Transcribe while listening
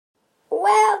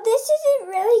Well, this isn't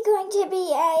really going to be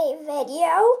a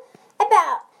video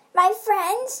about my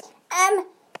friends.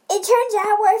 It turns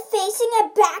out we're facing a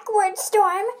backward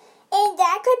storm, and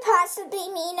that could possibly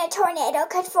mean a tornado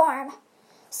could form.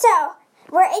 So,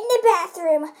 we're in the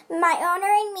bathroom, my owner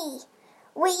and me.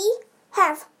 We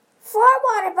have 4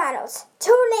 water bottles,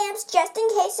 2 lamps just in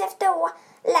case if the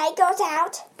light goes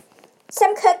out,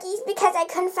 some cookies because I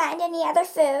couldn't find any other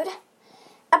food,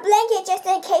 a blanket just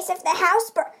in case if the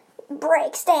house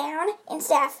breaks down and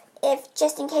stuff, if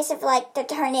just in case if the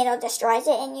tornado destroys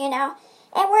it, and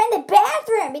and we're in the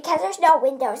bathroom because there's no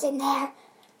windows in there.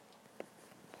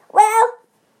 Well,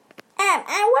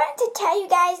 I wanted to tell you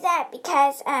guys that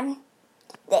because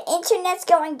the internet's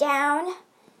going down,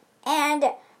 and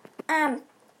I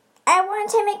want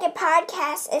to make a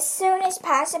podcast as soon as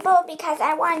possible because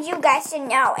I want you guys to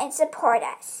know and support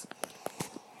us.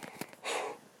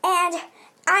 And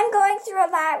I'm going through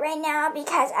a lot right now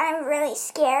because I'm really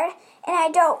scared and I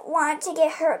don't want to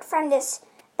get hurt from this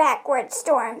backward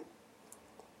storm.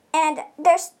 And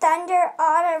there's thunder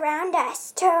all around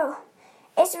us too.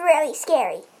 It's really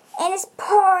scary and it's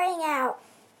pouring out.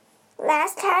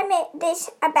 Last time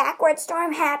a backward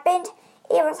storm happened,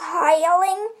 it was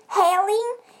hailing,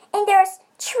 and there was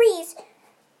trees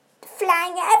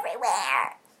flying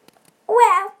everywhere.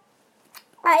 Well,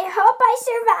 I hope I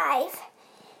survive.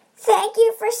 Thank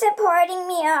you for supporting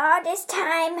me all this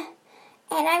time,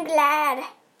 and I'm glad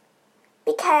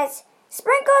because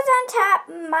Sprinkles on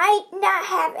Top might not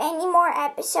have any more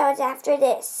episodes after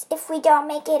this if we don't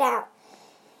make it out.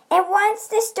 And once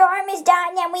the storm is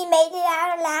done and we made it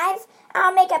out alive,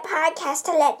 I'll make a podcast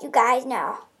to let you guys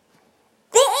know.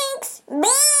 Thanks!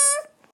 Bye!